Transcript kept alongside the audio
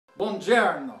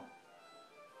Buongiorno.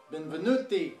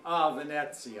 Benvenuti a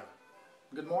Venezia.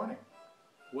 Good morning.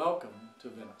 Welcome to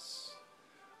Venice.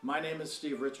 My name is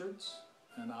Steve Richards,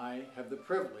 and I have the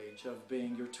privilege of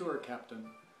being your tour captain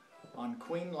on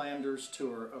Queenlander's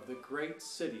tour of the great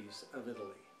cities of Italy.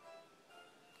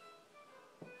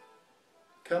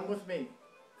 Come with me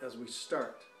as we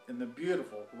start in the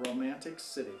beautiful romantic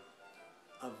city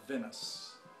of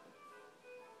Venice.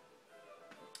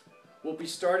 We'll be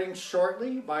starting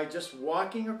shortly by just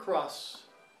walking across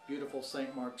beautiful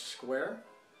St. Mark's Square.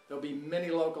 There'll be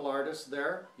many local artists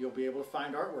there. You'll be able to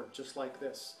find artwork just like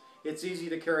this. It's easy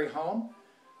to carry home.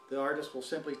 The artist will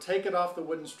simply take it off the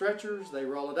wooden stretchers, they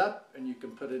roll it up, and you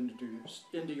can put it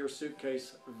into your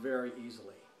suitcase very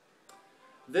easily.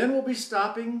 Then we'll be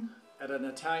stopping at an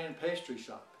Italian pastry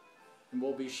shop, and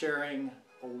we'll be sharing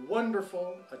a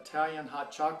wonderful Italian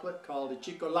hot chocolate called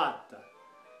cioccolata.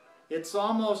 It's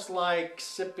almost like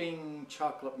sipping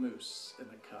chocolate mousse in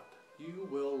a cup. You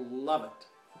will love it.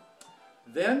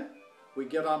 Then we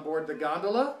get on board the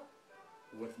gondola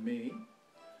with me,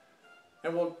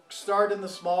 and we'll start in the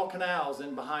small canals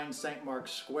in behind St.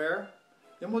 Mark's Square.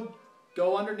 Then we'll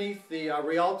go underneath the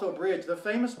Rialto Bridge, the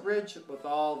famous bridge with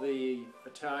all the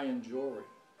Italian jewelry.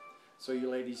 So you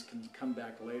ladies can come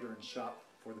back later and shop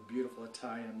for the beautiful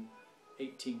Italian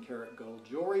 18-karat gold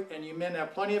jewelry, and you men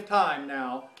have plenty of time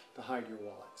now to hide your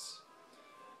wallets.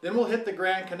 Then we'll hit the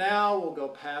Grand Canal, we'll go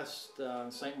past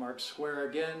St. Mark's Square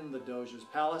again, the Doge's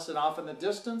Palace, and off in the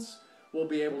distance we'll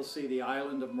be able to see the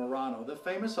island of Murano, the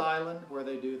famous island where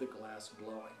they do the glass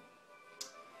blowing.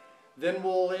 Then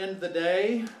we'll end the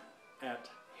day at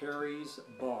Harry's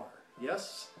Bar.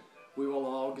 Yes, we will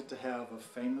all get to have a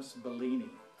famous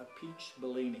Bellini, a peach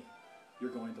Bellini.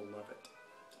 You're going to love it.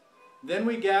 Then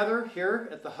we gather here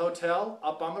at the hotel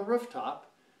up on the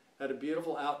rooftop at a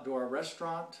beautiful outdoor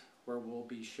restaurant where we'll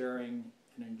be sharing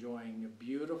and enjoying a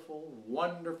beautiful,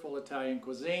 wonderful Italian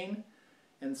cuisine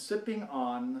and sipping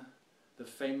on the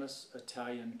famous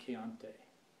Italian Chianti.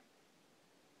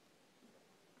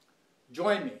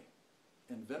 Join me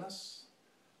in Venice.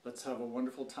 Let's have a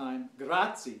wonderful time.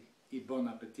 Grazie e buon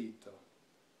appetito.